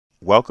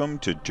Welcome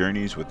to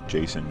Journeys with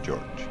Jason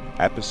George,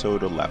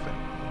 Episode 11,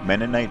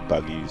 Mennonite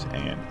Buggies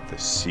and the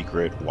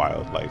Secret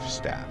Wildlife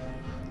Staff.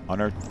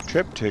 On our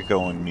trip to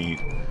go and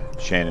meet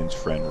Shannon's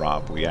friend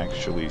Rob, we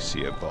actually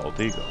see a bald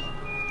eagle.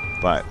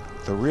 But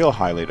the real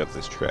highlight of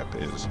this trip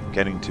is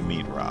getting to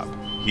meet Rob.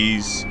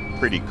 He's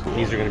pretty cool.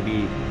 These are going to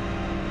be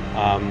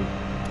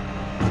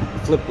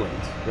flip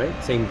blades, right?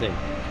 Same thing.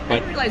 I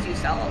didn't realize you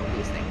sell all of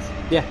these things.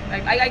 Yeah.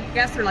 I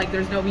guess they're like,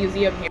 there's no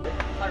museum here.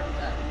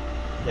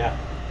 Yeah.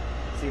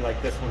 See,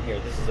 like this one here.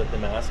 This is a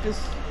Damascus.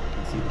 You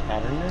can see the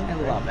pattern there. I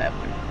love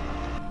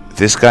it.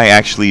 This guy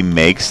actually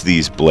makes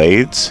these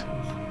blades.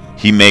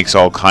 He makes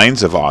all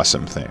kinds of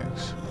awesome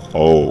things.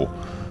 Oh,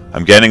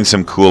 I'm getting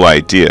some cool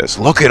ideas.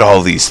 Look at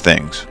all these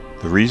things.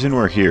 The reason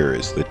we're here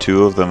is the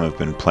two of them have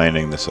been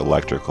planning this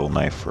electrical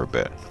knife for a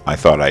bit. I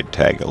thought I'd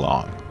tag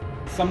along.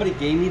 Somebody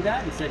gave me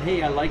that and said,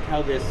 hey, I like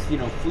how this,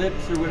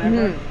 flips or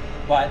whatever.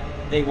 But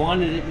they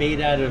wanted it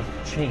made out of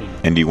chain.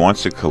 And he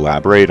wants to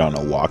collaborate on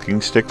a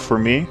walking stick for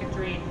me.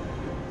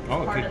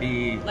 Oh, it could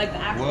be like the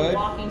actual wood.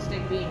 Walking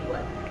stick being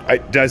wood.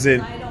 It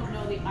doesn't. I don't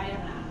know the item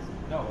maps.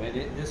 No,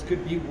 this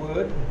could be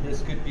wood.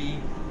 This could be.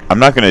 I'm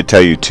not going to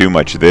tell you too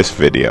much of this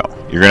video.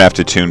 You're going to have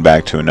to tune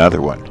back to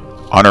another one.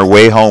 On our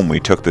way home,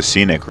 we took the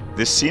scenic route.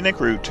 This scenic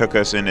route took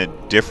us in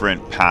a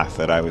different path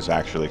that I was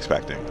actually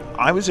expecting.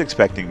 I was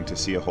expecting to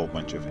see a whole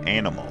bunch of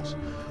animals,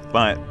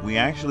 but we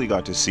actually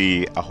got to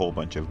see a whole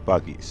bunch of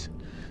buggies.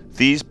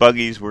 These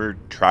buggies were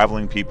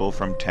traveling people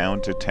from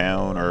town to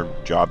town or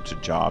job to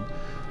job,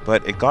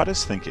 but it got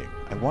us thinking,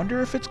 I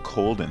wonder if it's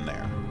cold in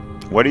there.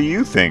 What do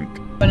you think?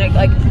 When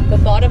the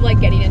thought of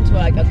getting into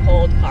a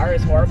cold car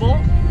is horrible,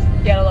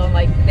 let alone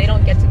they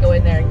don't get to go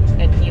in there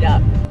and heat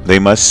up. They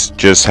must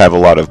just have a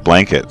lot of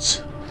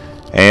blankets.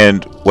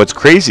 And what's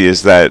crazy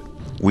is that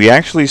we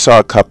actually saw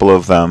a couple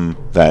of them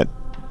that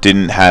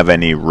didn't have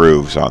any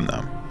roofs on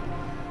them.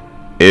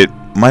 It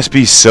must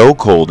be so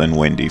cold and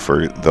windy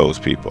for those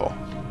people.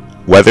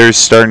 Weather's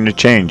starting to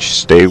change.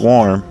 Stay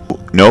warm.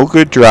 No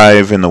good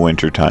drive in the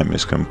wintertime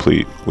is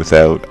complete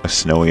without a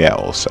snowy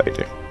owl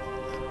sighting.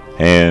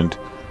 And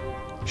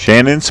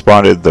Shannon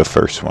spotted the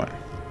first one.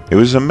 It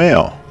was a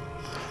male.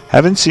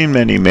 Haven't seen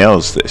many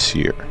males this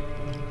year.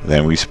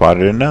 Then we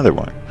spotted another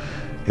one.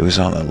 It was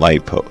on the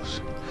light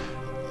post.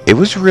 It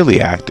was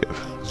really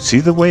active. See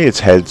the way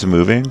its head's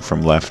moving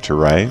from left to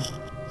right?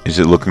 Is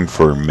it looking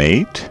for a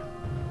mate?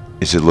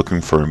 Is it looking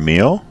for a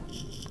meal?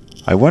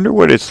 I wonder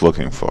what it's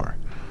looking for.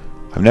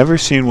 I've never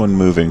seen one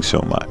moving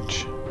so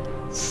much.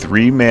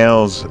 3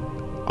 males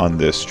on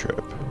this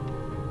trip.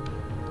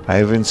 I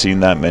haven't seen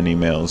that many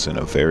males in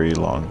a very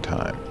long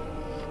time.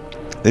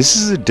 This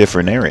is a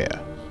different area,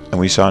 and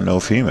we saw no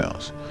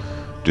females.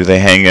 Do they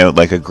hang out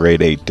like a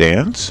grade 8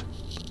 dance?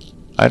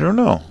 I don't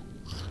know.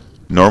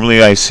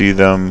 Normally I see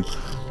them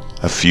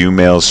a few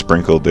males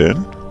sprinkled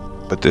in,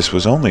 but this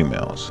was only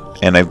males,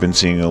 and I've been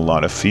seeing a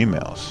lot of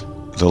females.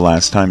 The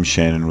last time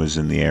Shannon was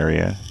in the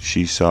area,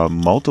 she saw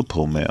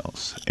multiple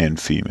males and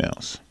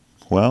females.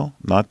 Well,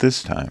 not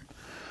this time.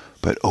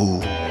 But oh,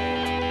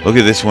 look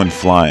at this one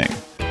flying.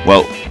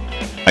 Well,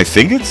 I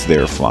think it's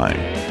there flying.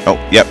 Oh,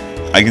 yep,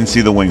 I can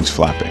see the wings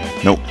flapping.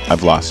 Nope,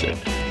 I've lost it.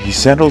 He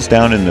settles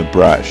down in the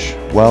brush,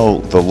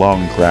 the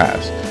long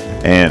grass,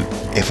 and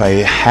if I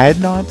had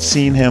not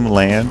seen him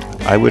land,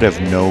 I would have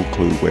no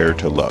clue where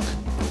to look.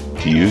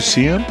 Do you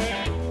see him?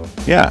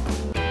 Yeah,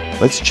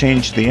 let's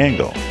change the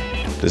angle.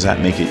 Does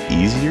that make it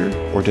easier,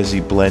 or does he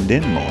blend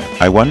in more?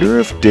 I wonder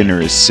if dinner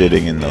is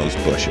sitting in those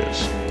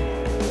bushes.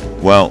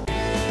 Well,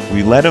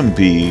 we let him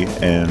be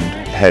and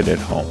headed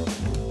home.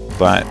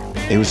 But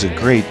it was a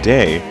great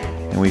day,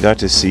 and we got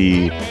to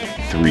see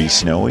 3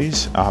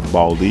 snowies, a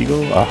bald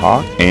eagle, a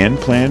hawk, and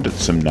planted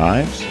some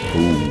knives.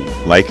 Ooh.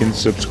 Like and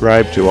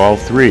subscribe to all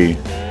 3,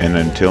 and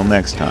until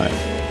next time,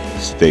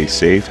 stay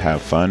safe,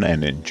 have fun,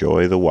 and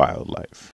enjoy the wildlife.